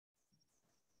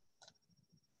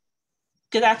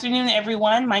Good afternoon,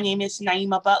 everyone. My name is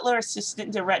Naima Butler,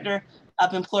 Assistant Director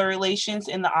of Employee Relations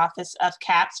in the Office of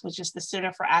CAPS, which is the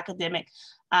Center for Academic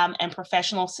and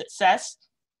Professional Success.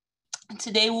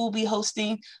 Today, we'll be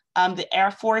hosting the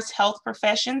Air Force Health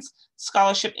Professions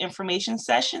Scholarship Information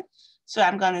Session. So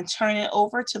I'm going to turn it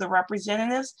over to the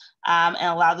representatives and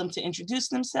allow them to introduce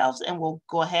themselves, and we'll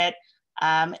go ahead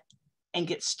and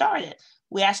get started.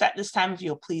 We ask at this time if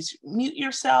you'll please mute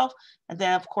yourself, and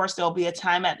then of course there'll be a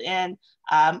time at the end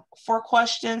for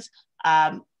questions.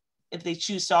 If they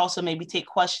choose to also maybe take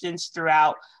questions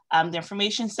throughout the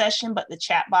information session, but the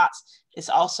chat box is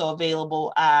also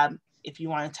available if you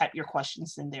want to type your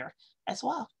questions in there as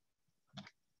well.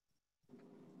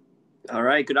 All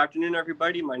right, good afternoon,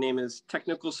 everybody. My name is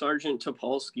Technical Sergeant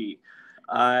Topolsky.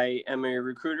 I am a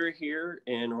recruiter here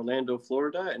in Orlando,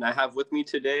 Florida, and I have with me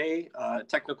today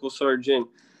Technical Sergeant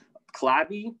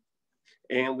Clabby,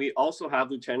 and we also have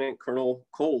Lieutenant Colonel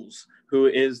Coles, who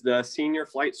is the Senior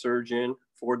Flight Surgeon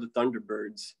for the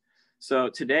Thunderbirds. So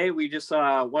today we just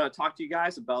want to talk to you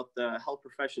guys about the Health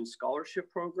Professions Scholarship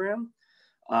Program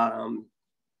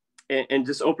and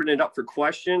just open it up for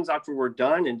questions after we're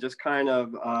done, and just kind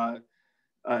of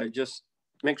just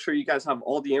make sure you guys have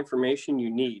all the information you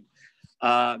need.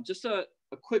 Just a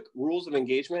quick rules of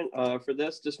engagement for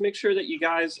this. Just make sure that you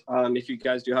guys, if you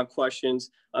guys do have questions,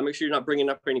 make sure you're not bringing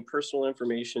up any personal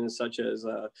information such as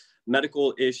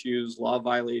medical issues, law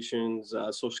violations,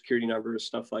 social security numbers,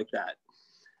 stuff like that.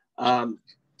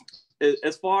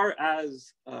 As far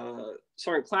as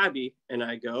Sergeant Clabby and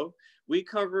I go, we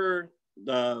cover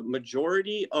the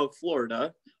majority of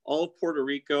Florida, all of Puerto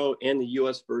Rico, and the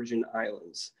U.S. Virgin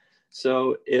Islands.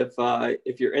 So if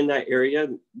you're in that area,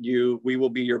 we will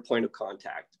be your point of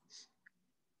contact.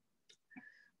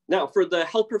 Now, for the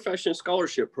Health Professions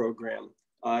Scholarship Program,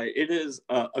 it is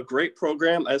a great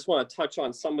program. I just want to touch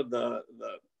on some of the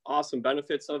awesome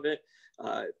benefits of it.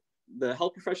 The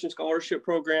Health Professions Scholarship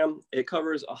Program, it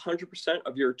covers 100%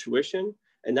 of your tuition,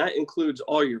 and that includes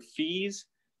all your fees,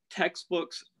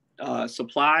 textbooks,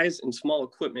 supplies, and small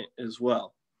equipment as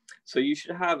well. So you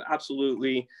should have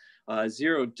absolutely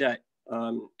zero debt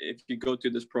if you go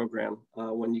through this program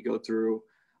when you go through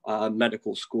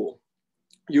medical school.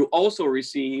 You also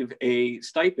receive a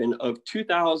stipend of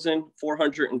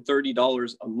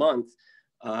 $2,430 a month,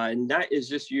 and that is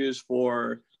just used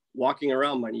for walking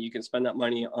around money. You can spend that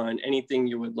money on anything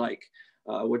you would like,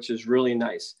 which is really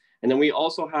nice. And then we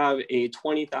also have a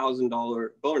 $20,000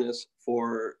 bonus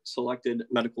for selected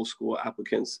medical school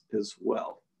applicants as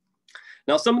well.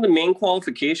 Now, some of the main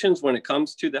qualifications when it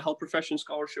comes to the Health Professions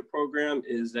Scholarship Program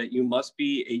is that you must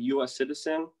be a U.S.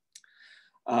 citizen.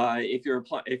 If you're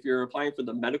applying for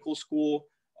the medical school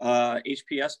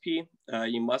HPSP,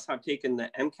 you must have taken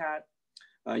the MCAT.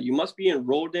 You must be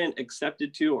enrolled in,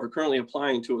 accepted to, or currently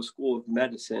applying to a school of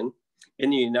medicine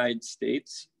in the United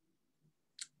States.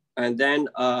 And then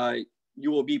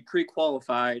you will be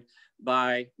pre-qualified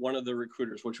by one of the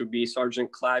recruiters, which would be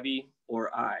Sergeant Clabby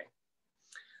or I.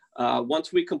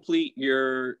 Once we complete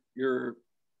your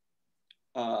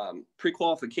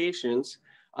pre-qualifications,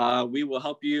 we will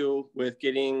help you with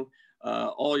getting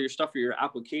all your stuff for your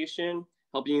application,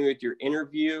 helping you with your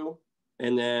interview,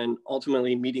 and then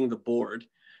ultimately meeting the board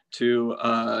to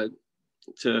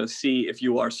see if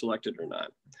you are selected or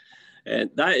not.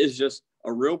 And that is just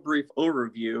a real brief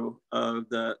overview of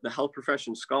the Health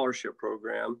Professions Scholarship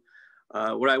Program.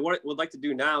 What I would like to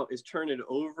do now is turn it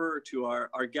over to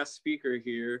our guest speaker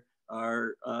here,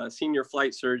 our Senior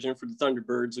Flight Surgeon for the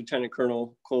Thunderbirds, Lieutenant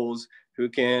Colonel Coles, who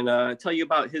can tell you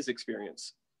about his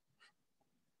experience.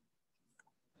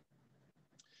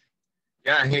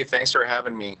 Yeah, hey, thanks for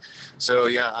having me. So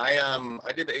yeah,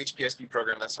 I did the HPSP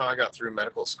program. That's how I got through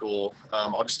medical school.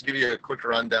 I'll just give you a quick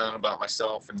rundown about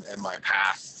myself and my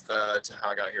path to how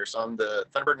I got here. So I'm the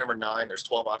Thunderbird number 9. There's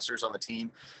 12 officers on the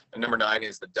team, and number 9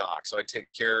 is the doc. So I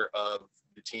take care of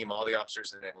the team, all the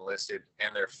officers that enlisted,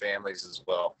 and their families as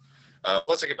well.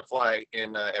 Plus I get to fly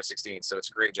in F-16, so it's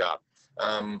a great job.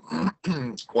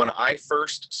 When I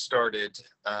first started,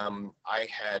 I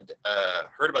had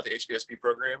heard about the HPSP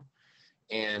program,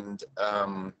 and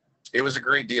it was a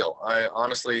great deal. I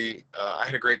honestly, I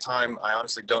had a great time. I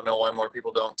honestly don't know why more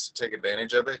people don't take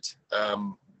advantage of it.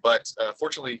 But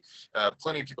fortunately,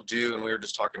 plenty of people do. And we were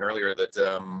just talking earlier that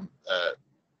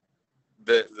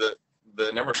the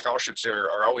number of scholarships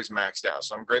are always maxed out.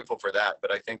 So I'm grateful for that.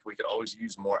 But I think we could always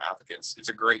use more applicants. It's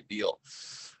a great deal.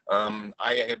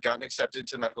 I had gotten accepted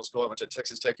to medical school. I went to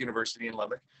Texas Tech University in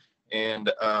Lubbock.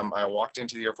 And I walked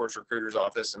into the Air Force recruiter's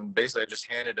office, and basically I just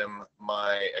handed him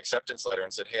my acceptance letter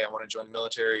and said, hey, I want to join the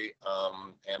military,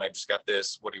 and I just got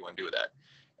this. What do you want to do with that?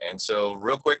 And so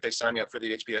real quick, they signed me up for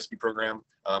the HPSP program.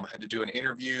 I had to do an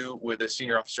interview with a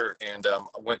senior officer, and I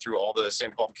went through all the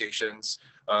same qualifications,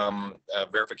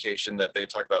 verification that they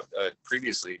talked about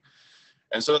previously.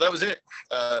 And so that was it.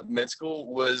 Med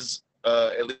school was,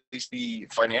 at least the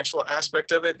financial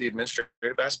aspect of it, the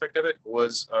administrative aspect of it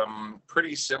was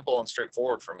pretty simple and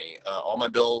straightforward for me. All my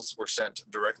bills were sent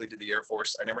directly to the Air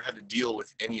Force. I never had to deal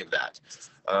with any of that.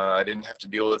 I didn't have to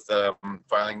deal with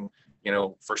filing,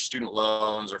 for student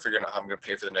loans or figuring out how I'm going to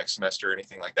pay for the next semester or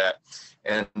anything like that.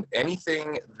 And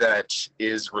anything that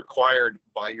is required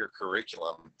by your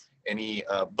curriculum, any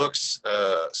books,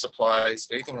 supplies,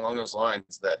 anything along those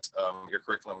lines that your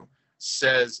curriculum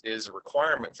says is a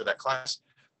requirement for that class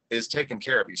is taken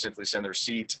care of. You simply send the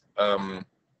receipt, and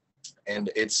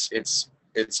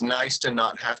it's nice to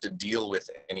not have to deal with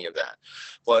any of that.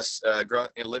 Plus,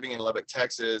 living in Lubbock,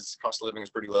 Texas, cost of living is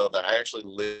pretty low. That I actually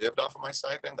lived off of my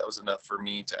stipend. That was enough for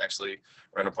me to actually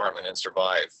rent an apartment and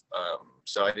survive.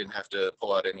 So I didn't have to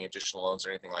pull out any additional loans or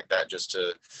anything like that just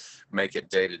to make it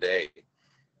day to day.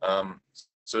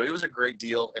 So it was a great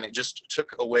deal, and it just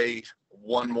took away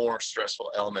one more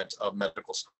stressful element of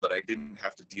medical school that I didn't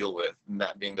have to deal with, and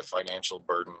that being the financial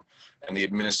burden and the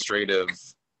administrative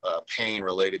pain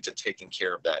related to taking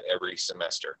care of that every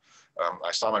semester.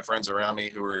 I saw my friends around me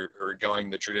who were going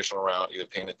the traditional route, either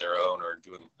paying it their own or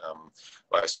doing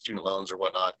by student loans or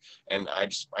whatnot, and I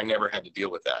never had to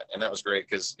deal with that, and that was great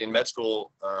because in med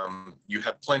school you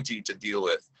have plenty to deal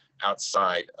with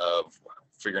outside of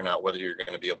figuring out whether you're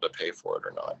going to be able to pay for it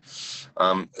or not.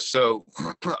 So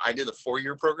I did a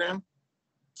 4-year program.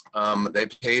 They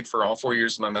paid for all 4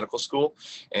 years of my medical school,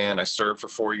 and I served for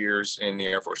 4 years in the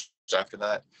Air Force after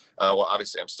that. Well,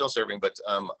 obviously I'm still serving, but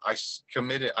I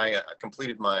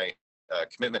completed my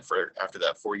commitment for after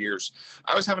that 4 years.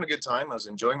 I was having a good time. I was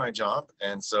enjoying my job.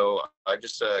 And so I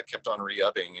just kept on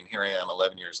re-upping, and here I am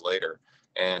 11 years later,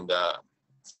 and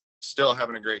still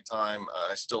having a great time.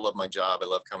 I still love my job. I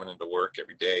love coming into work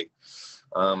every day.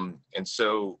 And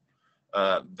so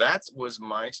that was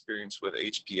my experience with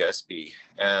HPSP.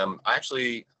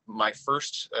 Actually, my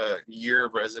first year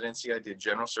of residency, I did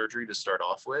general surgery to start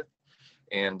off with.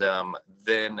 And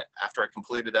then after I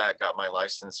completed that, got my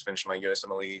license, finished my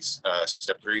USMLE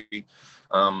step 3,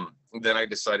 then I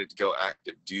decided to go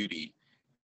active duty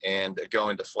and go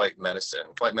into flight medicine.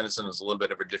 Flight medicine is a little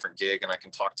bit of a different gig, and I can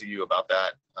talk to you about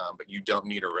that, but you don't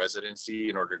need a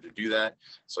residency in order to do that.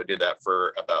 So I did that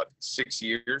for about 6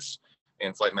 years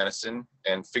in flight medicine,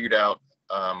 and figured out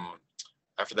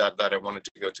after that I wanted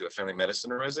to go to a family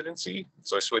medicine residency.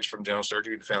 So I switched from general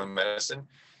surgery to family medicine,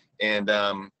 and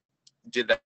did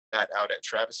that out at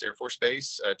Travis Air Force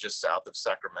Base, just south of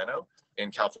Sacramento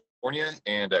in California,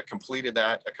 and completed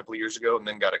that a couple of years ago, and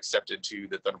then got accepted to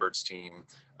the Thunderbirds team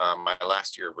my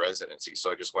last year of residency.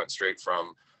 So I just went straight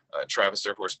from Travis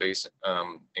Air Force Base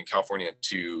in California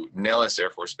to Nellis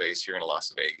Air Force Base here in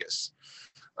Las Vegas.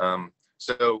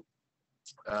 So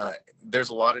there's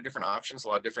a lot of different options, a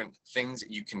lot of different things that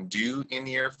you can do in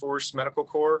the Air Force Medical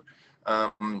Corps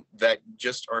that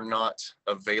just are not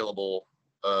available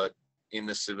in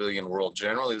the civilian world.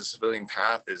 Generally, the civilian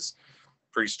path is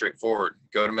pretty straightforward.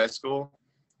 Go to med school,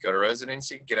 go to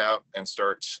residency, get out and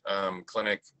start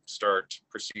clinic, start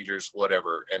procedures,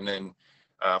 whatever. And then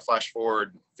flash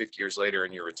forward 50 years later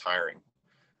and you're retiring.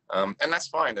 And that's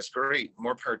fine. That's great.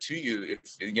 More power to you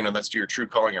if, that's your true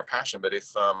calling or passion. But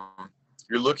if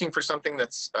you're looking for something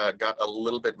that's got a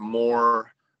little bit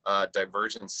more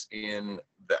divergence in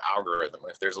the algorithm,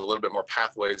 if there's a little bit more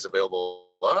pathways available,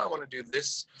 well, I want to do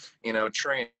this,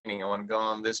 training, I want to go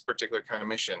on this particular kind of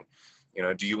mission.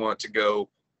 Do you want to go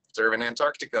serve in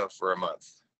Antarctica for a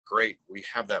month? Great, we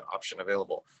have that option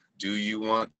available. Do you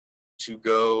want to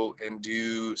go and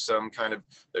do some kind of,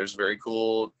 there's very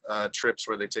cool trips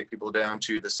where they take people down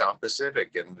to the South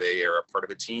Pacific, and they are a part of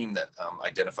a team that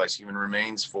identifies human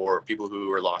remains for people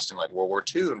who are lost in like World War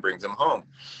II and brings them home.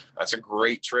 That's a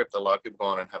great trip that a lot of people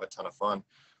go on and have a ton of fun.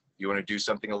 You want to do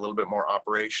something a little bit more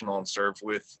operational and serve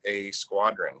with a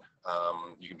squadron.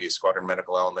 You can be a squadron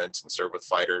medical element and serve with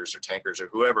fighters or tankers or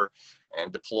whoever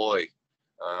and deploy.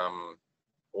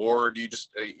 Or do you just,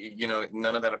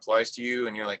 none of that applies to you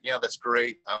and you're like, yeah, that's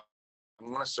great. I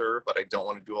want to serve, but I don't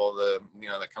want to do all the, that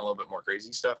kind of a little bit more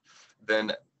crazy stuff.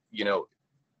 Then,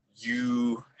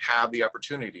 you have the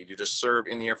opportunity to just serve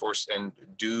in the Air Force and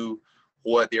do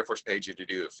what the Air Force paid you to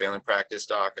do. A family practice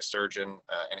doc, a surgeon,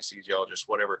 anesthesiologist,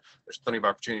 whatever. There's plenty of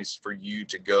opportunities for you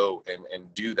to go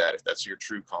and do that if that's your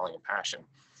true calling and passion.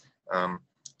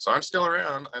 So I'm still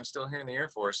around. I'm still here in the Air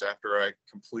Force after I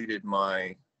completed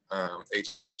my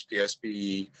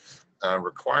HPSP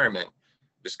requirement,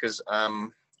 just because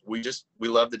we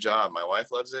love the job. My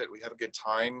wife loves it. We have a good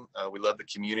time. We love the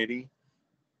community.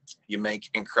 You make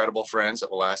incredible friends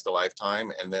that will last a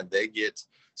lifetime, and then they get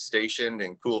stationed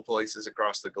in cool places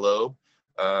across the globe.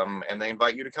 And they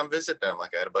invite you to come visit them.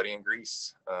 Like I had a buddy in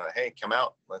Greece. Hey, come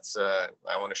out.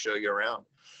 I want to show you around.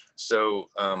 So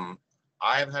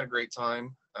I have had a great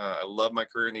time. I love my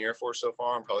career in the Air Force so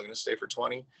far. I'm probably going to stay for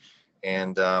 20.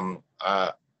 And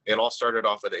it all started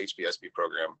off with the HPSP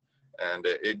program. And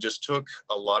it just took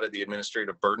a lot of the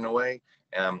administrative burden away,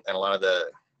 and a lot of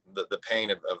the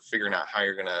pain of figuring out how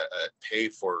you're going to pay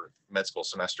for med school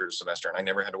semester to semester. And I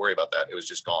never had to worry about that. It was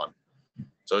just gone.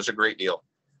 So it's a great deal.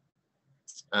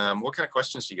 What kind of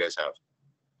questions do you guys have?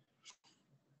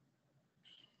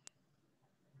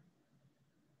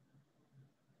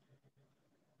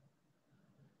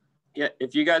 Yeah,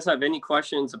 if you guys have any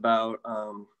questions about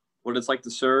what it's like to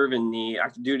serve in the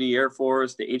active duty Air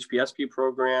Force, the HPSP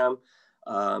program,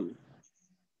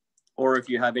 or if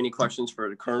you have any questions for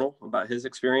the Colonel about his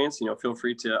experience, feel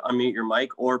free to unmute your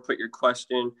mic or put your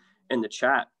question in the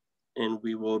chat, and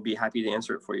we will be happy to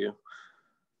answer it for you.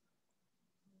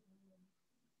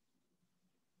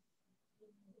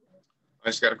 I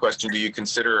just got a question. Do you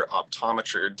consider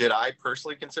optometry, or did I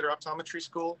personally consider optometry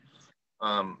school?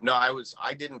 No,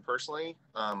 I didn't personally.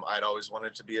 I'd always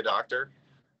wanted to be a doctor,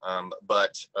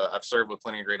 but I've served with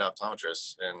plenty of great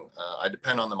optometrists, and I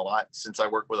depend on them a lot. Since I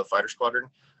work with a fighter squadron,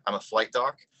 I'm a flight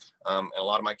doc, and a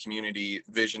lot of my community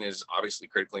vision is obviously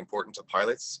critically important to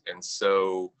pilots. And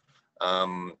so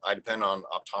I depend on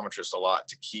optometrists a lot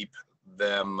to keep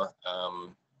them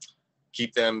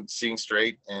seeing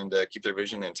straight and keep their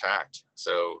vision intact.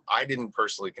 So I didn't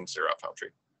personally consider optometry.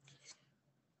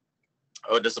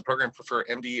 Oh, does the program prefer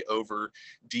MD over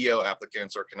DO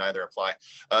applicants, or can either apply?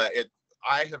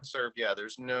 I have served, yeah,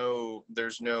 there's no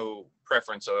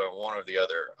preference on one or the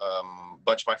other. A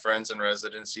bunch of my friends in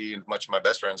residency and much of my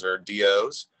best friends are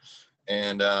DOs,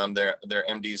 and they're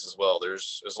MDs as well.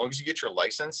 As long as you get your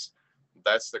license,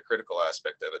 that's the critical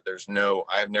aspect of it.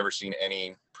 I've never seen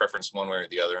any preference one way or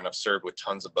the other, and I've served with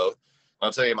tons of both.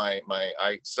 I'll tell you,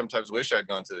 I sometimes wish I'd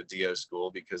gone to the DO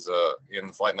school, because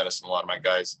in flight medicine, a lot of my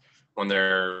guys, when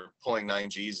they're pulling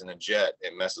 9Gs in a jet,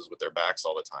 it messes with their backs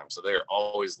all the time. So they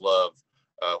always love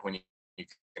when you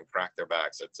can crack their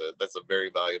backs. That's a very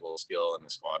valuable skill in the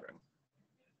squadron.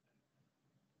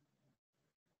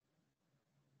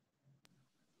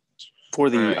 For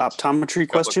the optometry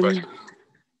question,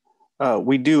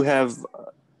 we do have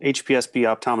HPSP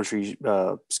optometry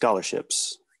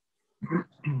scholarships,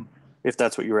 if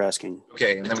that's what you were asking.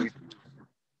 Okay, and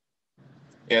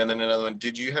then another one.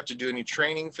 Did you have to do any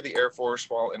training for the Air Force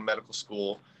while in medical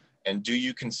school? And do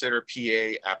you consider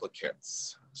PA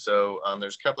applicants? So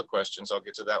there's a couple of questions. I'll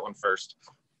get to that one first.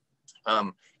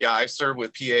 Yeah, I serve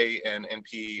with PA and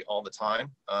NP all the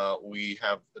time. We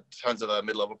have tons of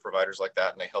mid-level providers like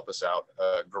that, and they help us out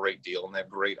a great deal, and they have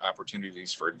great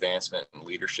opportunities for advancement and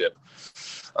leadership.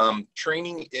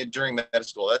 Training during med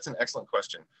school, that's an excellent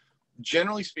question.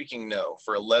 Generally speaking, no.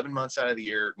 For 11 months out of the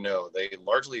year, no. They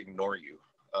largely ignore you.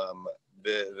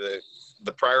 The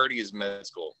priority is med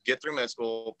school. Get through med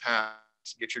school, pass,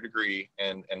 get your degree,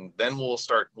 and then we'll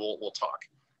talk.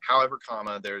 However,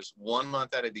 there's 1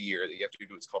 month out of the year that you have to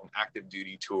do what's called an active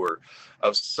duty tour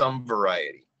of some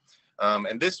variety.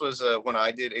 And this was when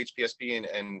I did HPSP,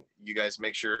 and you guys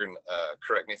make sure and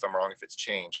correct me if I'm wrong if it's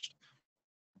changed,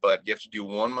 but you have to do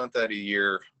 1 month out of the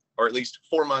year, or at least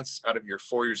 4 months out of your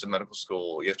 4 years of medical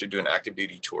school, you have to do an active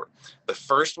duty tour. The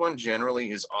first one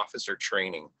generally is officer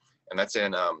training, and that's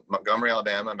in Montgomery,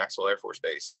 Alabama, Maxwell Air Force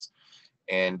Base.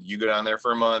 And you go down there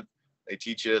for a month. They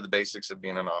teach you the basics of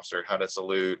being an officer, how to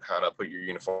salute, how to put your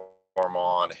uniform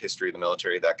on, history of the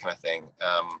military, that kind of thing.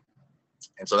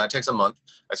 And so that takes a month.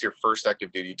 That's your first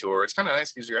active duty tour. It's kind of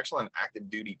nice because you're actually on active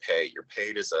duty pay. You're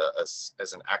paid as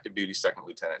an active duty second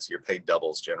lieutenant, so you're paid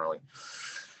doubles generally.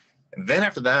 And then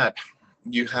after that,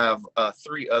 you have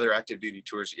 3 other active duty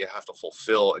tours that you have to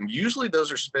fulfill. And usually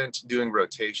those are spent doing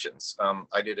rotations.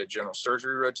 I did a general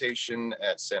surgery rotation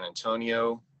at San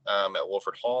Antonio, at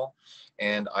Wolford Hall.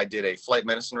 And I did a flight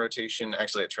medicine rotation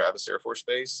actually at Travis Air Force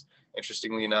Base,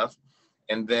 interestingly enough.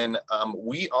 And then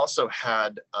we also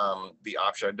had the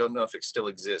option, I don't know if it still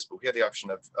exists, but we had the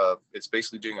option of it's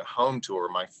basically doing a home tour.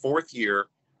 My 4th year,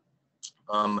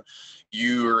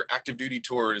 your active duty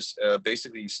tours,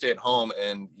 basically you stay at home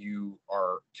and you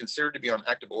are considered to be on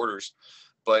active orders,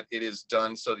 but it is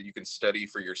done so that you can study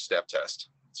for your step test.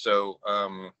 So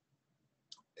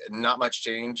not much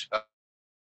change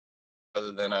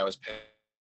other than I was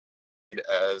paid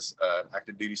as an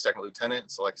active duty second lieutenant.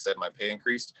 So like I said, my pay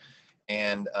increased,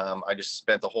 and I just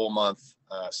spent the whole month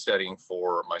studying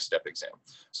for my STEP exam.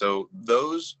 So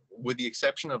those, with the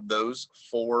exception of those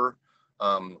 4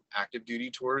 active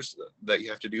duty tours that you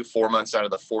have to do 4 months out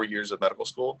of the 4 years of medical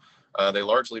school, they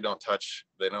largely don't touch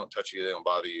you, they don't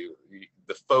bother you.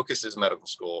 The focus is medical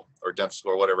school or dental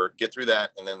school or whatever. Get through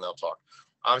that and then they'll talk.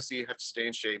 Obviously you have to stay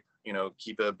in shape, you know,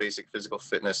 keep a basic physical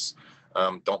fitness,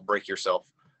 don't break yourself,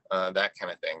 that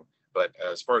kind of thing. But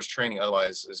as far as training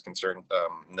otherwise is concerned,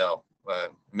 no,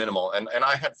 minimal. And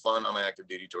I had fun on my active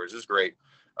duty tours. It was great.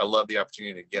 I love the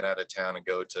opportunity to get out of town and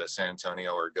go to San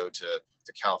Antonio or go to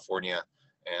California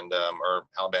and or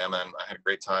Alabama, and I had a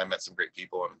great time, met some great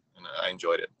people, and I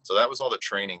enjoyed it. So that was all the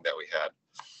training that we had.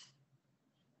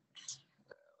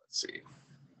 Let's see.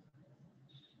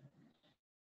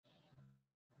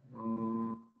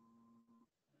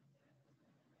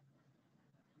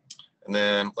 And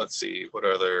then let's see, what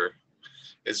other,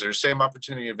 is there the same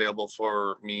opportunity available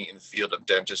for me in the field of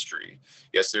dentistry?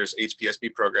 Yes, there's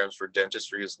HPSP programs for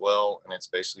dentistry as well, and it's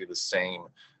basically the same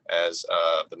as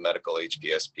the medical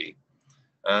HPSP.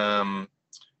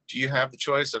 Do you have the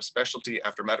choice of specialty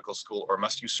after medical school, or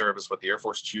must you serve as what the Air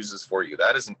Force chooses for you?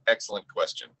 That is an excellent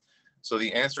question. So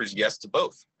the answer is yes to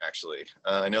both, actually.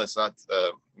 I know it's not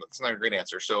a great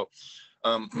answer. So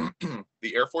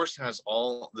the Air Force has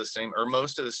all the same, or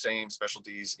most of the same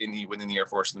specialties within the Air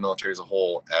Force and the military as a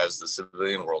whole as the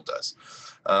civilian world does.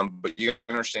 But you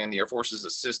understand the Air Force is a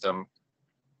system,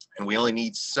 and we only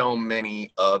need so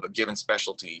many of a given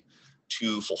specialty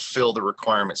to fulfill the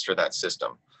requirements for that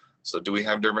system. So do we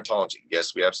have dermatology?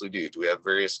 Yes, we absolutely do. Do we have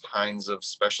various kinds of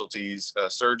specialties,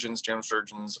 surgeons, general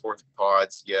surgeons,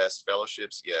 orthopods? Yes.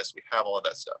 Fellowships? Yes, we have all of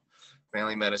that stuff.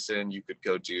 Family medicine, you could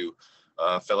go do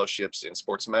fellowships in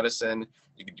sports medicine.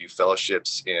 You could do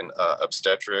fellowships in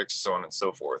obstetrics, so on and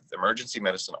so forth. Emergency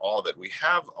medicine, all of it. We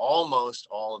have almost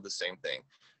all of the same thing.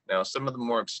 Now, some of the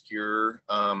more obscure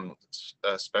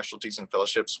specialties and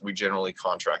fellowships, we generally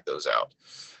contract those out.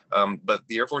 But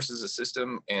the Air Force is a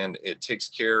system, and it's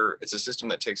a system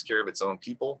that takes care of its own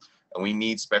people, and we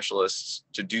need specialists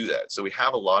to do that. So we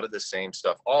have a lot of the same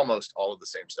stuff, almost all of the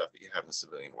same stuff that you have in the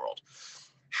civilian world.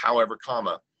 However,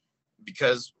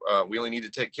 because we only need to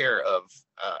take care of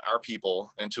our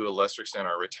people, and to a lesser extent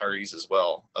our retirees as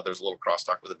well. There's a little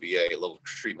crosstalk with the VA, a little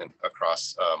treatment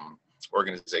across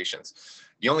organizations.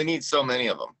 You only need so many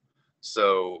of them.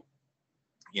 So,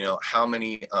 you know, how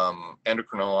many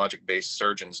endocrinologic based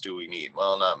surgeons do we need?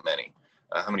 Well, not many.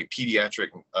 How many pediatric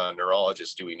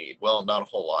neurologists do we need? Well, not a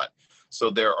whole lot.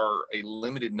 So there are a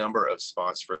limited number of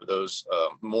spots for those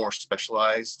more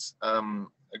specialized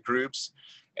groups,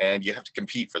 and you have to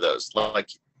compete for those like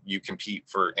you compete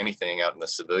for anything out in the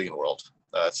civilian world.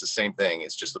 It's the same thing.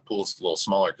 It's just the pool's a little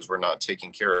smaller because we're not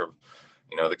taking care of,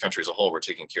 you know, the country as a whole. We're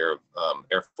taking care of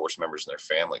Air Force members and their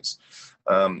families.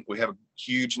 We have a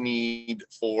huge need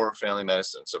for family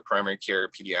medicine. So primary care,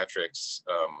 pediatrics,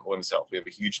 women's health. We have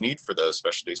a huge need for those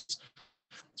specialties.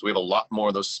 So we have a lot more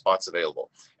of those spots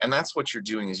available. And that's what you're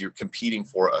doing, is you're competing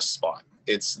for a spot.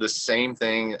 It's the same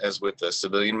thing as with the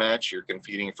civilian match. You're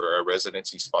competing for a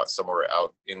residency spot somewhere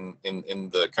out in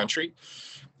the country.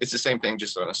 It's the same thing,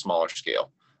 just on a smaller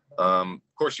scale. Of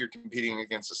course, you're competing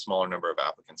against a smaller number of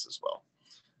applicants as well.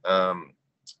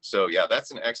 So yeah,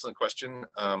 that's an excellent question.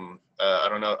 I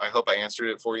don't know. I hope I answered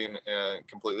it for you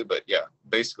completely, but yeah,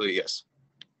 basically, yes.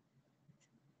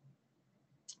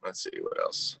 Let's see what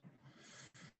else.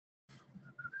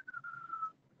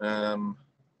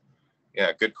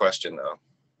 Yeah, good question though.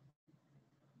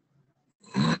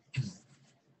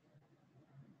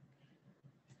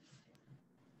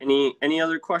 Any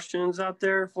other questions out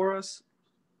there for us?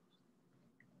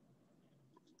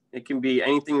 It can be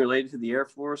anything related to the Air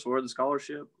Force or the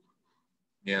scholarship.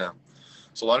 Yeah.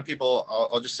 So a lot of people,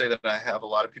 I'll just say that I have a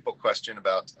lot of people question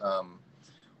about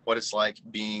what it's like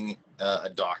being a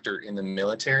doctor in the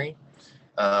military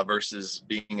versus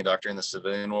being a doctor in the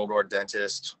civilian world, or a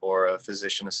dentist or a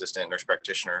physician assistant, nurse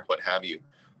practitioner, what have you,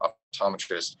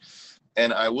 optometrist.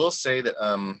 And I will say that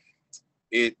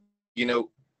you know,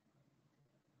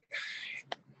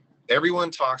 everyone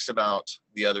talks about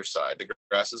the other side. The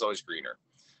grass is always greener.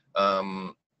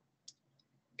 And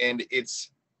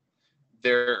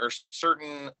there are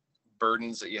certain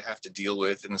burdens that you have to deal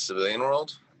with in the civilian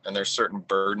world, and there's certain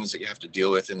burdens that you have to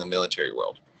deal with in the military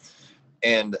world.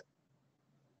 And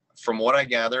from what I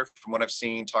gather, from what I've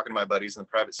seen, talking to my buddies in the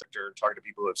private sector, talking to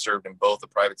people who have served in both the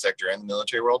private sector and the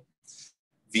military world,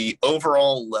 the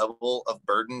overall level of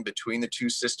burden between the two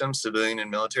systems, civilian and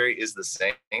military, is the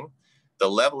same. The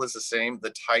level is the same,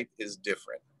 the type is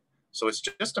different. So it's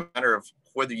just a matter of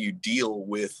whether you deal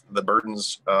with the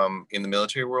burdens in the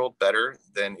military world better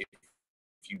than if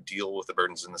you deal with the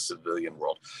burdens in the civilian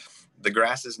world. the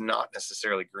grass is not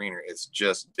necessarily greener. It's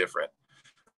just different.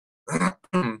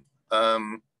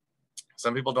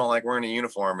 Some people don't like wearing a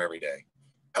uniform every day.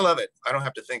 I love it. I don't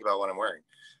have to think about what I'm wearing.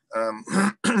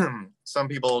 Some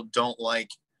people don't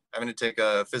like having to take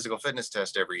a physical fitness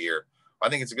test every year. I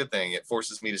think it's a good thing. It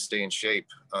forces me to stay in shape.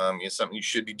 It's something you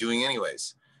should be doing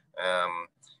anyways.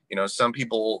 Some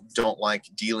people don't like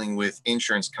dealing with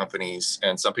insurance companies,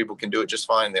 and some people can do it just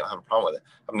fine. They don't have a problem with it.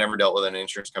 I've never dealt with an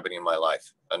insurance company in my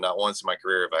life, and not once in my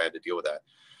career have I had to deal with that.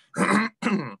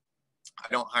 I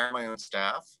don't hire my own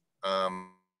staff.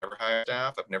 Never hired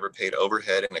staff. I've never paid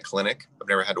overhead in a clinic. I've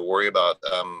never had to worry about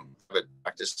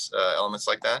practice elements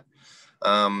like that.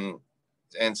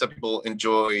 And some people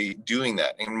enjoy doing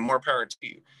that, and more power to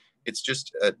you. It's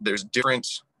just there's different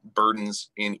burdens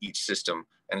in each system,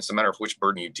 and it's a matter of which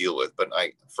burden you deal with. But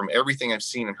from everything I've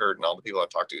seen and heard and all the people I've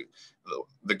talked to,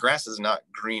 the grass is not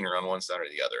greener on one side or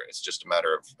the other. It's just a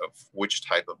matter of which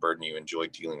type of burden you enjoy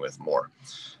dealing with more.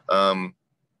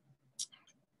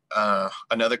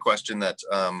 Another question that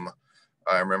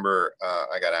I remember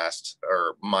I got asked,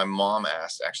 or my mom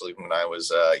asked actually, when I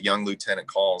was a young Lieutenant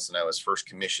Calls and I was first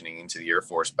commissioning into the Air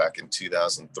Force back in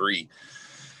 2003.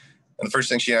 And the first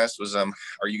thing she asked was, are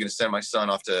you going to send my son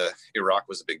off to Iraq?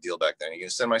 Was a big deal back then. Are you going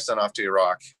to send my son off to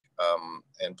Iraq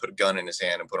and put a gun in his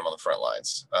hand and put him on the front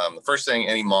lines? The first thing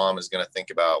any mom is going to think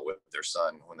about with their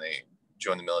son when they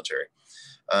join the military.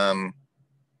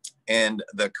 And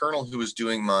the colonel who was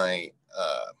doing my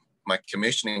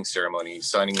commissioning ceremony,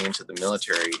 signing me into the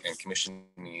military and commissioning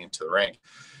me into the rank,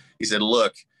 he said,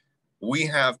 look, we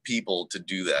have people to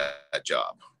do that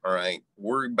job. All right.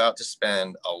 We're about to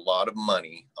spend a lot of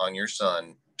money on your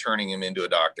son, turning him into a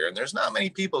doctor. And there's not many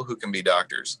people who can be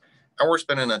doctors. And we're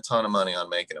spending a ton of money on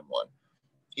making him one.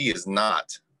 He is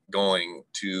not going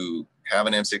to have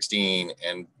an M16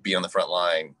 and be on the front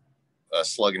line,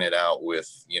 slugging it out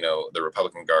with, the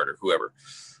Republican Guard or whoever.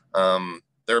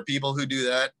 There are people who do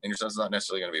that, and your son's not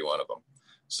necessarily going to be one of them.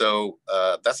 So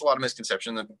that's a lot of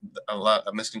misconception. A lot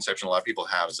of people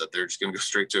have is that they're just going to go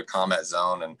straight to a combat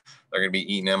zone and they're going to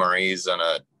be eating MREs on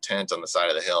a tent on the side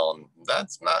of the hill. And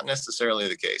that's not necessarily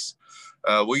the case.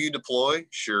 Will you deploy?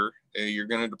 Sure. You're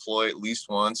going to deploy at least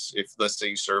once. If, let's say,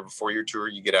 you serve a 4-year tour,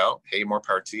 you get out. Hey, more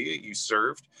power to you. You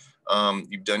served.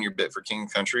 You've done your bit for king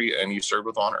and country, and you served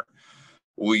with honor.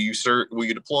 Will you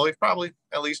deploy? Probably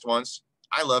at least once.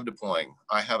 I love deploying.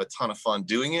 I have a ton of fun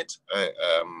doing it.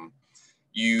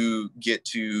 You get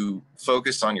to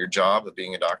focus on your job of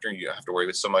being a doctor. You don't have to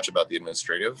worry so much about the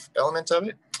administrative element of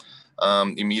it.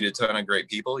 You meet a ton of great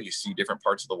people. You see different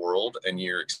parts of the world, and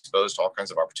you're exposed to all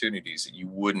kinds of opportunities that you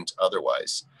wouldn't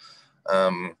otherwise.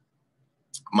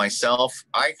 Myself,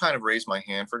 I kind of raised my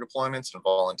hand for deployments and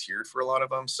volunteered for a lot of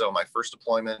them. So my first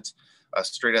deployment,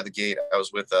 straight out of the gate, I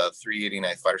was with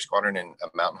 389th Fighter Squadron in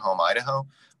Mountain Home, Idaho.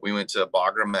 We went to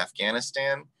Bagram,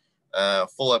 Afghanistan.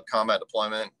 Full up combat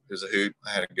deployment. It was a hoot.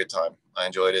 I had a good time. I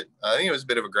enjoyed it. I think it was a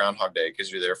bit of a Groundhog Day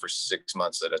because you're there for 6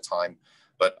 months at a time,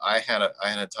 but I had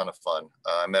a ton of fun.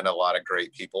 I met a lot of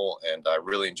great people, and I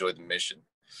really enjoyed the mission.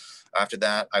 After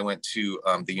that, I went to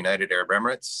the United Arab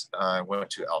Emirates. I went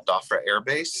to Al Dhafra Air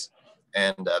Base,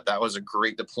 and that was a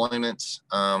great deployment.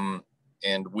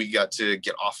 And we got to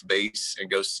get off base and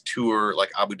go tour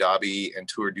like Abu Dhabi and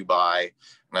tour Dubai.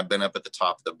 And I've been up at the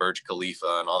top of the Burj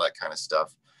Khalifa and all that kind of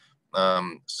stuff.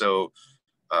 So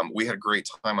we had a great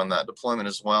time on that deployment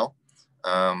as well.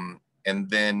 And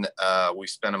then we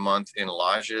spent a month in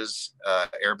Lajes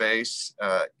Air Base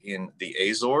in the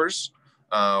Azores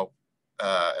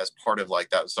as part of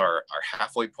that was our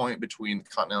halfway point between the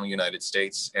continental United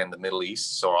States and the Middle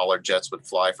East. So all our jets would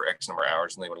fly for X number of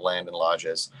hours and they would land in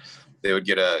Lajes. They would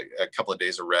get a couple of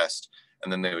days of rest,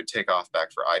 and then they would take off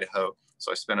back for Idaho.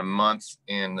 So I spent a month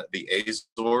in the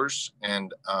Azores,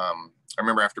 and I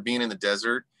remember after being in the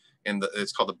desert,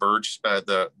 it's called the Burj,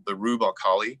 the Rub al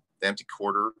Khali, the empty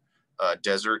quarter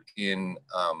desert in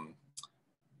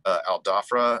Al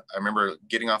Dhafra. I remember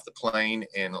getting off the plane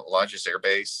in Lajes Air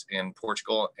Base in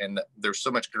Portugal, and there's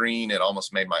so much green, it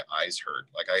almost made my eyes hurt.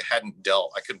 Like I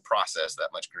couldn't process that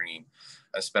much green.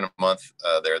 I spent a month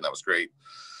there, and that was great.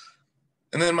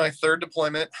 And then my third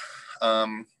deployment,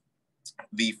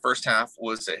 the first half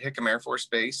was at Hickam Air Force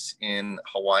Base in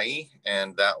Hawaii,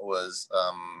 and that was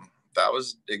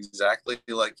exactly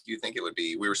like you think it would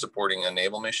be. We were supporting a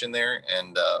naval mission there,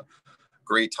 and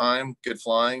great time, good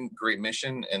flying, great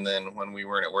mission. And then when we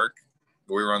weren't at work,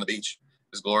 we were on the beach.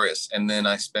 It was glorious. And then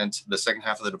I spent the second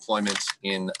half of the deployment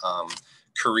in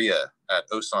Korea at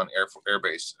Osan Air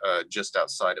Base, just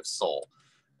outside of Seoul,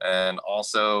 and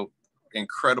also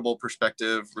incredible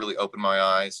perspective, really opened my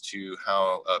eyes to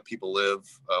how people live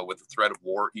with the threat of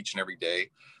war each and every day.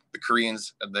 the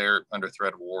Koreans, they're under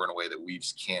threat of war in a way that we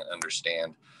just can't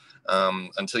understand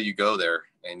until you go there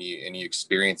and you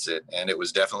experience it. And it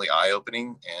was definitely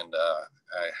eye-opening, and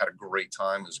I had a great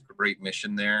time. It was a great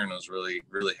mission there, and I was really,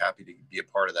 really happy to be a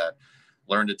part of that.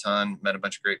 Learned a ton, met a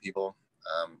bunch of great people,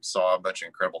 saw a bunch of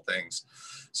incredible things.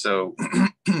 So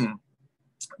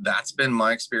that's been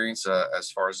my experience as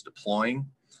far as deploying.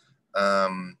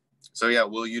 So yeah,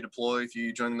 will you deploy if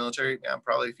you join the military? Yeah,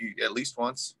 probably if you at least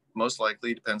once. Most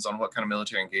likely, depends on what kind of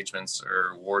military engagements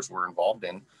or wars we're involved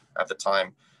in at the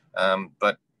time.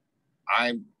 But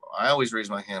I always raise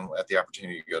my hand at the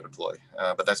opportunity to go deploy.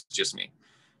 But that's just me.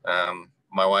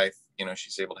 My wife,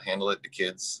 she's able to handle it. The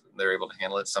kids, they're able to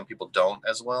handle it. Some people don't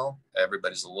as well.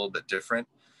 Everybody's a little bit different.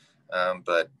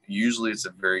 But usually it's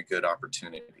a very good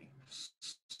opportunity.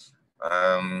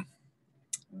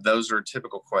 Those are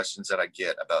typical questions that I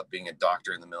get about being a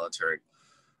doctor in the military.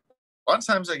 A lot of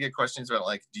times I get questions about,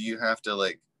 like, do you have to,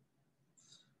 like,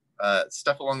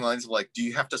 stuff along the lines of, like, do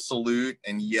you have to salute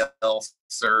and yell,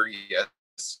 sir, yes,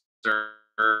 sir,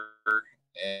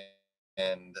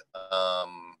 and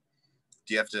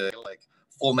do you have to, like,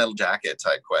 Full Metal Jacket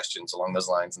type questions along those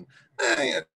lines?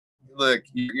 And look,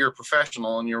 you're a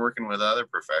professional and you're working with other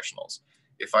professionals.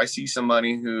 If I see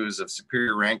somebody who's of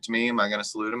superior rank to me, am I going to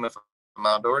salute them if I'm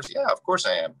outdoors? Yeah, of course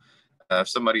I am. If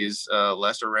somebody is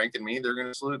lesser ranked than me, they're going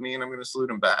to salute me and I'm going to salute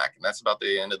them back. And that's about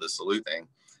the end of the salute thing.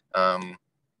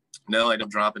 No, I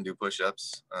don't drop and do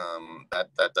push-ups.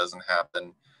 That doesn't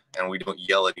happen. And we don't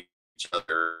yell at each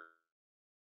other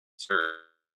or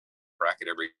bracket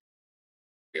every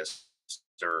guest.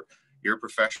 Or you're a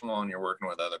professional and you're working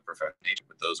with other professionals.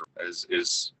 With those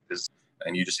is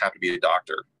and you just have to be a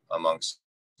doctor amongst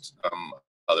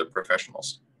other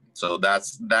professionals. So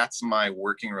that's my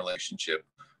working relationship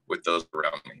with those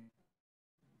around me.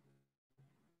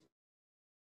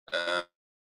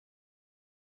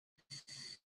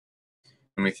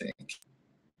 Let me think.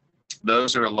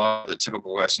 Those are a lot of the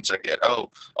typical questions I get.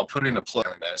 Oh, I'll put in a plug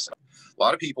in medicine. A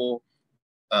lot of people,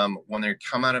 when they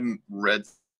come out of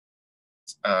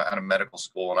medical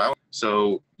school,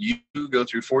 so you go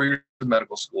through 4 years of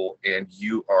medical school, and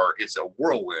it's a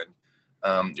whirlwind.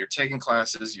 You're taking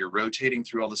classes, you're rotating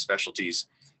through all the specialties,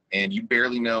 and you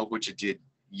barely know what you did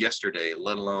yesterday,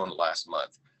 let alone last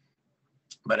month.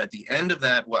 But at the end of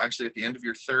that, well, actually at the end of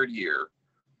your 3rd year,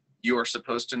 you are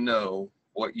supposed to know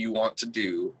what you want to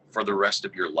do for the rest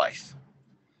of your life.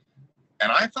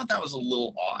 And I thought that was a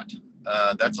little odd.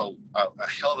 That's a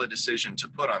hell of a decision to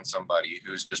put on somebody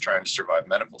who's just trying to survive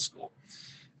medical school.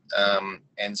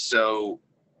 And so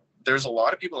there's a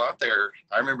lot of people out there.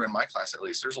 I remember in my class, at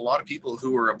least, there's a lot of people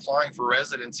who are applying for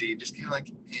residency, just kind of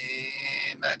like,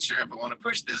 not sure if I want to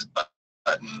push this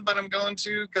button, but I'm going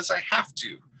to because I have to.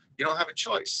 You don't have a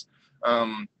choice.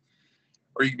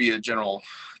 Or you could be a general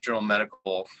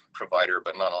medical provider,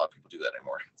 but not a lot of people do that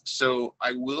anymore. So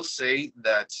I will say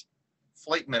that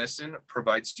flight medicine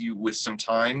provides you with some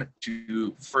time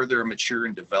to further mature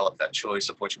and develop that choice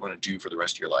of what you want to do for the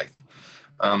rest of your life.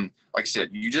 Like I said,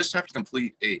 you just have to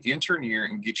complete an intern year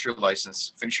and get your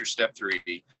license, finish your step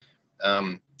 3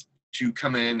 to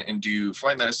come in and do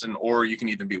flight medicine, or you can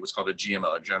even be what's called a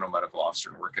GMO, a general medical officer,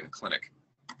 and work in a clinic.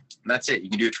 And that's it. You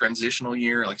can do a transitional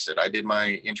year. Like I said, I did my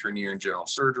intern year in general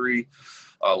surgery.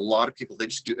 A lot of people, they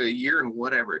just do a year and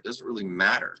whatever. It doesn't really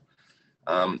matter.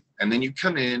 And then you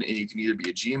come in and you can either be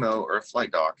a GMO or a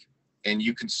flight doc, and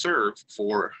you can serve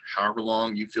for however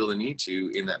long you feel the need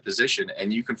to in that position.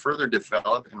 And you can further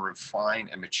develop and refine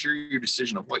and mature your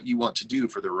decision of what you want to do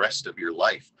for the rest of your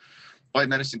life. Flight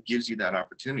medicine gives you that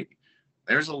opportunity.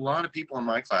 There's a lot of people in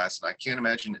my class, and I can't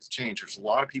imagine it's changed. There's a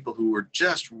lot of people who were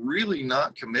just really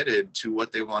not committed to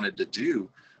what they wanted to do,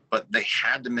 but they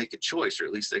had to make a choice, or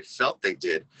at least they felt they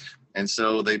did. And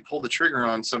so they pulled the trigger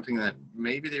on something that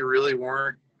maybe they really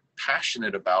weren't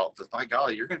passionate about, but by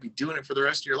golly, you're going to be doing it for the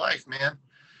rest of your life, man.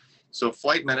 So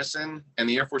flight medicine and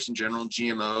the Air Force in general,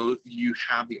 GMO, you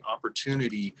have the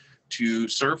opportunity to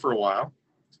serve for a while,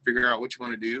 figure out what you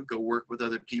want to do, go work with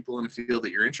other people in a field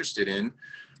that you're interested in.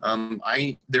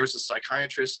 There was a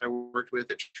psychiatrist I worked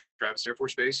with at Travis Air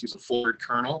Force Base. He was a full-bird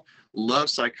colonel, loved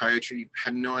psychiatry,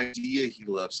 had no idea he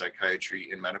loved psychiatry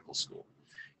in medical school.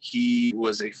 He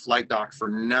was a flight doc for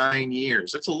 9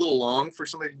 years. That's a little long for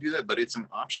somebody to do that, but it's an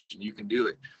option. You can do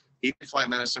it. He did flight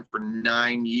medicine for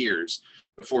 9 years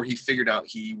before he figured out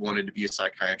he wanted to be a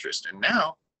psychiatrist. And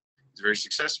now he's very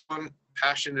successful,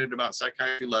 passionate about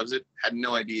psychiatry, loves it. Had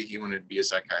no idea he wanted to be a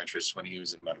psychiatrist when he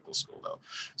was in medical school, though.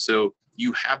 So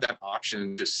you have that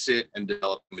option to sit and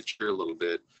develop and mature a little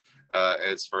bit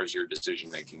as far as your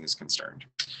decision making is concerned.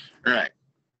 All right.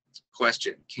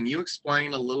 Question, can you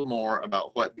explain a little more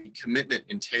about what the commitment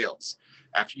entails?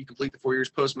 After you complete the 4 years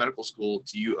post-medical school,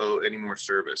 do you owe any more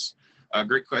service?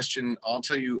 Great question. I'll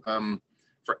tell you,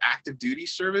 for active duty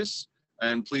service,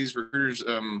 and please recruiters,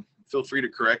 feel free to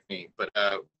correct me, but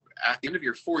at the end of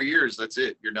your 4 years, that's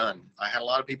it, you're done. I had a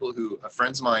lot of people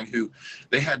friends of mine who,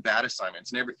 they had bad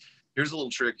assignments. Here's a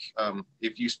little trick.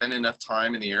 If you spend enough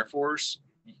time in the Air Force,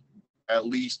 at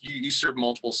least you serve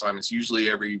multiple assignments, usually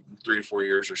every 3 to 4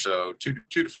 years or so. 2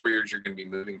 to 4 years, you're going to be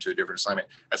moving to a different assignment.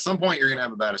 At some point, you're going to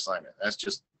have a bad assignment.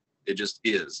 It just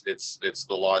is. It's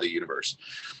the law of the universe.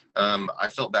 I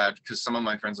felt bad because some of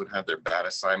my friends would have their bad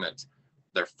assignment,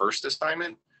 their first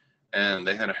assignment, and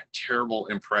they had a terrible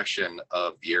impression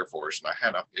of the Air Force.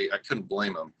 And I couldn't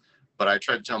blame them, but I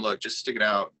tried to tell them, look, just stick it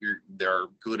out. There are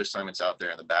good assignments out there,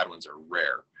 and the bad ones are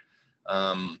rare.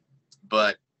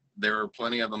 But there were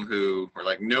plenty of them who were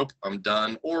like, nope, I'm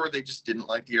done. Or they just didn't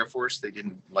like the Air Force. They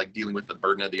didn't like dealing with the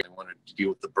burden they wanted to deal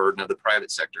with the burden of the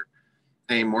private sector.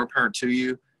 Hey, more power to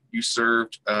you. You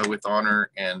served with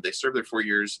honor, and they served their 4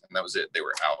 years, and that was it. They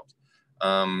were out.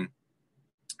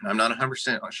 I'm not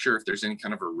 100% sure if there's any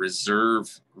kind of a reserve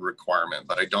requirement,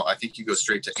 but I think you go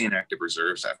straight to inactive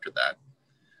reserves after that.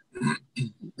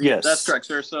 Yes. That's correct,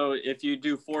 sir. So if you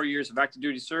do 4 years of active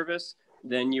duty service,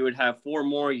 then you would have 4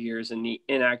 more years in the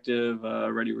inactive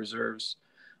ready reserves,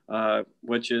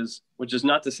 which is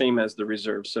not the same as the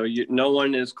reserve. So no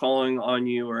one is calling on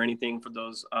you or anything for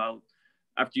those.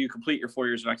 After you complete your 4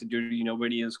 years of active duty,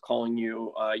 nobody is calling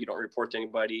you. You don't report to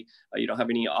anybody. You don't have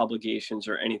any obligations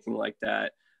or anything like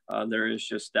that. There is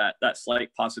just that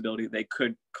slight possibility they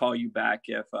could call you back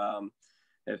if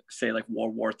say like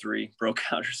World War III broke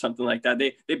out or something like that.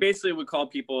 They basically would call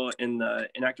people in the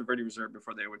inactive ready reserve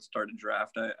before they would start a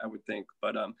draft, I would think.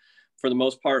 But for the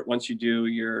most part, once you do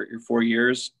your 4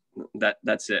 years,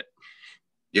 that's it.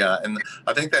 Yeah, and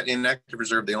I think that inactive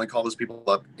reserve, they only call those people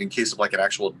up in case of like an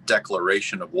actual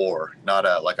declaration of war, not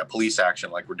like a police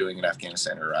action like we're doing in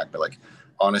Afghanistan or Iraq, but like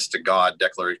honest to God,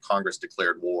 Congress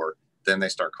declared war, then they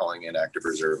start calling inactive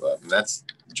reserve up. And that's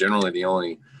generally the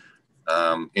only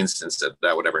instance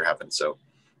that would ever happen. So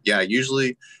yeah,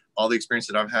 usually all the experience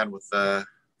that I've had with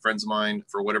friends of mine,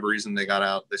 for whatever reason, they got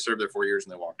out, they served their 4 years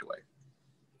and they walked away.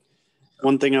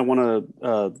 One thing I want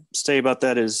to say about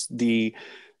that is the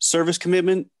service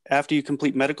commitment after you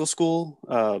complete medical school.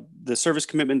 The service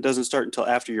commitment doesn't start until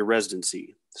after your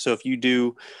residency. So if you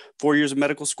do 4 years of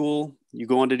medical school, you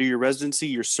go on to do your residency,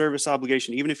 your service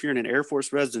obligation, even if you're in an Air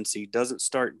Force residency, doesn't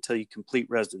start until you complete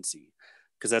residency,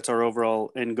 because that's our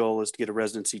overall end goal, is to get a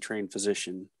residency trained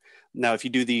physician. Now, if you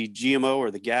do the GMO or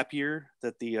the gap year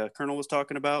that the colonel was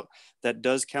talking about, that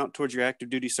does count towards your active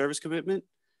duty service commitment,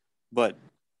 but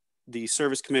the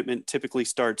service commitment typically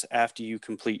starts after you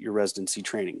complete your residency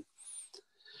training.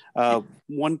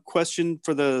 One question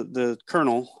for the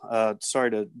colonel,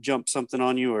 sorry to jump something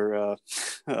on you or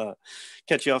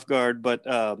catch you off guard, but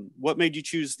what made you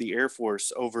choose the Air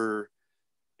Force over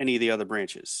any of the other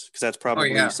branches? Because that's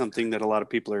probably something that a lot of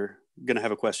people are going to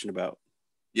have a question about.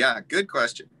 Yeah, good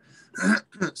question.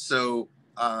 So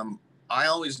I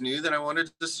always knew that I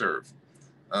wanted to serve.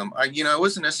 I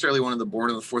wasn't necessarily one of the born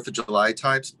on the 4th of July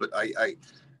types, but I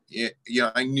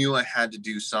knew I had to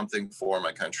do something for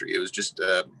my country. It was just,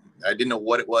 I didn't know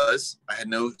what it was. I had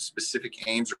no specific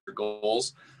aims or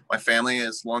goals. My family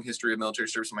has a long history of military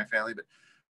service in my family, but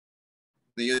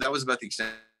that was about the extent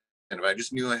of it. I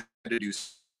just knew I had to do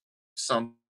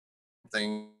something.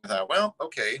 I thought, well,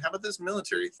 okay, how about this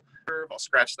military? I'll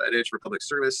scratch that itch for public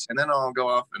service, and then I'll go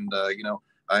off and,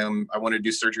 I wanted to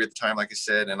do surgery at the time, like I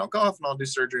said, and I'll go off and I'll do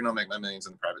surgery and I'll make my millions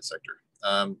in the private sector.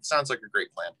 Sounds like a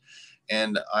great plan.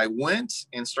 And I went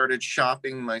and started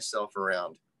shopping myself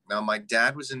around. Now, my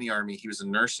dad was in the Army. He was a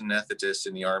nurse anesthetist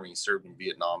in the Army. He served in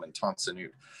Vietnam and Tan Son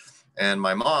Nhut. And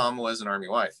my mom was an Army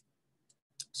wife.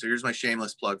 So here's my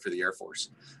shameless plug for the Air Force.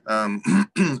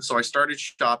 So I started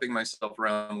shopping myself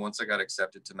around once I got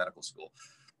accepted to medical school.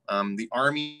 The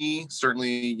Army,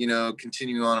 certainly,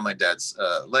 continuing on in my dad's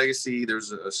legacy,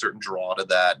 there's a certain draw to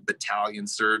that. Battalion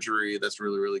surgery, that's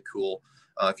really, really cool.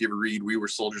 If you ever read We Were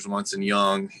Soldiers Once and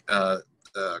Young,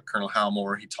 Colonel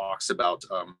Halmore, he talks about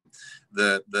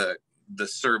the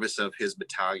service of his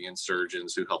battalion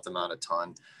surgeons who helped them out a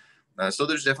ton. So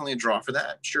there's definitely a draw for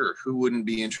that. Sure, who wouldn't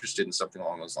be interested in something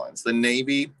along those lines? The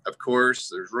Navy, of course,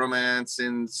 there's romance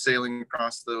in sailing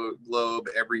across the globe.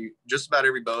 Just about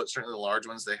every boat, certainly the large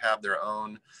ones, they have their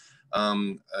own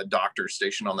doctor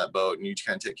stationed on that boat, and you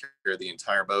kind of take care of the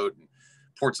entire boat, and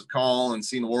ports of call, and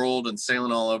seeing the world, and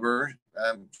sailing all over.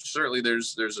 Certainly,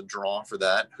 there's a draw for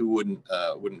that. Who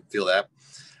wouldn't feel that?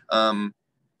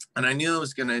 And I knew I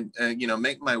was going to,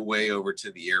 make my way over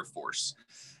to the Air Force.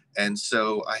 And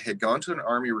so I had gone to an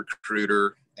Army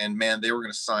recruiter, and man, they were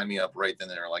going to sign me up right then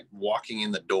and there, like walking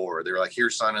in the door. They were like, here,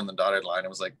 sign on the dotted line. I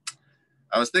was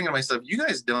thinking to myself, you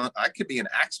guys I could be an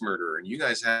axe murderer, and you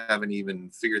guys haven't even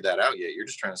figured that out yet. You're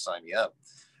just trying to sign me up.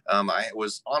 I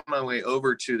was on my way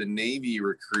over to the Navy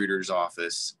recruiter's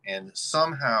office, and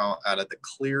somehow out of the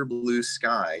clear blue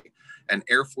sky, an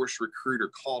Air Force recruiter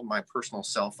called my personal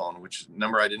cell phone, which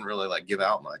number I didn't really like give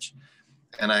out much.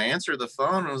 And I answered the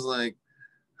phone and was like,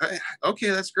 hey, okay,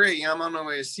 that's great. Yeah, I'm on my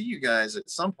way to see you guys at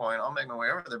some point. I'll make my way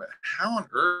over there. But how on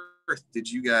earth did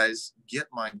you guys get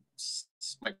my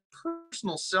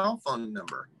personal cell phone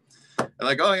number? And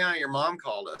like, oh yeah, your mom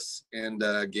called us and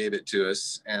gave it to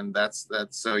us. And that's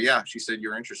so yeah, she said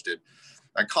you're interested.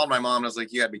 I called my mom and I was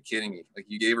like, you gotta be kidding me. Like,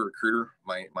 you gave a recruiter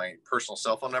my personal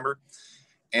cell phone number?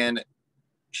 And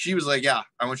she was like, yeah,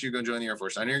 I want you to go join the Air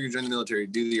Force. I know you're going to join the military,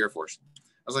 do the Air Force.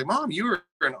 I was like, Mom, you were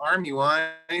an Army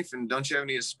wife, and don't you have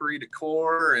any esprit de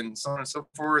corps and so on and so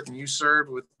forth, and you served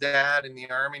with Dad in the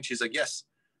Army? And she's like, yes,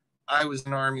 I was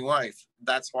an Army wife.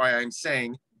 That's why I'm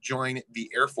saying join the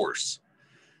Air Force.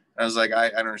 And I was like, I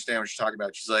don't understand what you're talking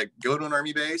about. She's like, go to an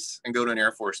Army base and go to an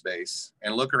Air Force base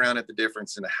and look around at the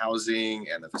difference in the housing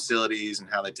and the facilities and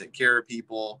how they take care of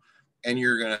people, and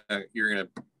you're gonna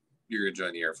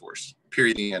join the Air Force.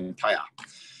 Period. The end. Paya.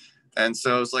 And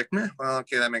so I was like, well,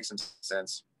 okay, that makes some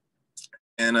sense.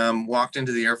 And walked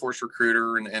into the Air Force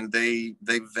recruiter, and they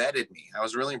vetted me. I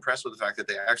was really impressed with the fact that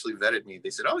they actually vetted me. They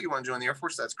said, oh, you want to join the Air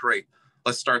Force? That's great.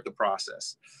 Let's start the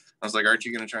process. I was like, aren't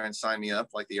you going to try and sign me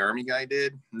up like the Army guy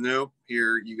did? Nope.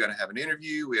 Here, you got to have an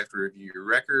interview. We have to review your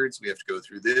records. We have to go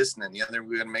through this and then the other.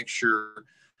 We got to make sure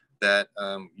that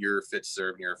you're fit to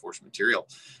serve in Air Force material.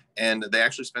 And they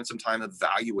actually spent some time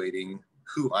evaluating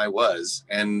who I was.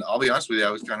 And I'll be honest with you,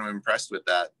 I was kind of impressed with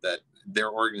that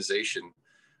their organization,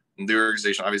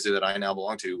 obviously that I now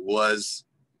belong to,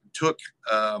 took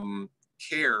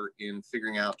care in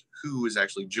figuring out who was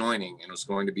actually joining and was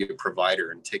going to be a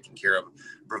provider and taking care of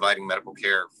providing medical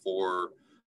care for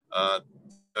the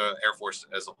Air Force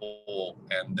as a whole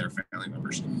and their family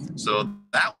members. So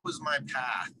that was my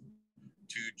path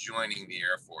to joining the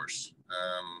Air Force.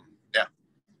 Yeah,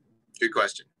 good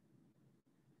question.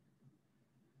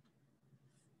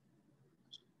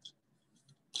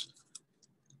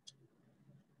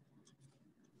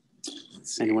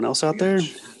 Anyone else out there?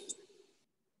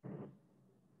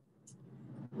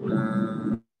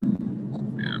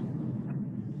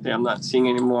 Yeah, I'm not seeing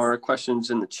any more questions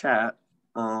in the chat.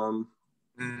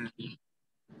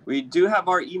 We do have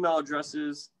our email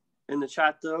addresses in the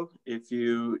chat, though. If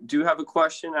you do have a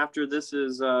question after this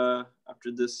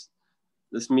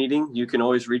meeting, you can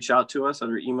always reach out to us at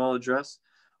our email address.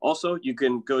 Also, you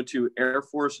can go to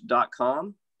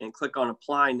airforce.com and click on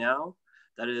apply now.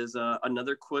 That is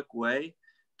another quick way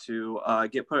to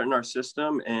get put in our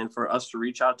system and for us to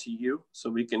reach out to you so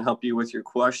we can help you with your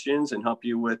questions and help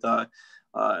you with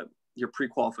your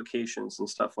pre-qualifications and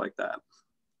stuff like that.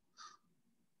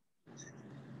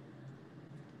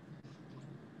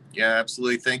 Yeah,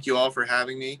 absolutely. Thank you all for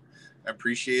having me. I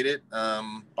appreciate it.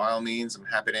 By all means, I'm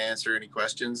happy to answer any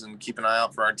questions and keep an eye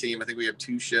out for our team. I think we have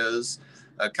 2 shows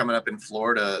coming up in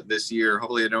Florida this year.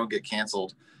 Hopefully they don't get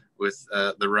canceled with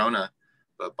the Rona,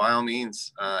 but by all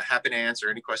means, happy to answer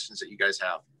any questions that you guys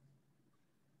have.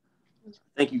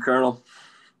 Thank you, Colonel.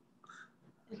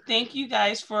 Thank you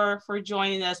guys for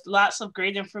joining us. Lots of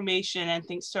great information, and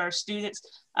thanks to our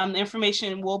students. The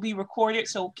information will be recorded,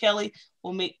 so Kelly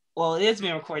will it is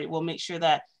being recorded. We'll make sure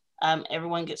that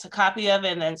everyone gets a copy of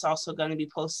it, and then it's also going to be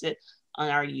posted on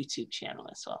our YouTube channel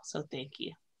as well. So thank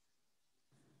you.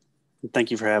 Thank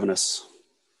you for having us.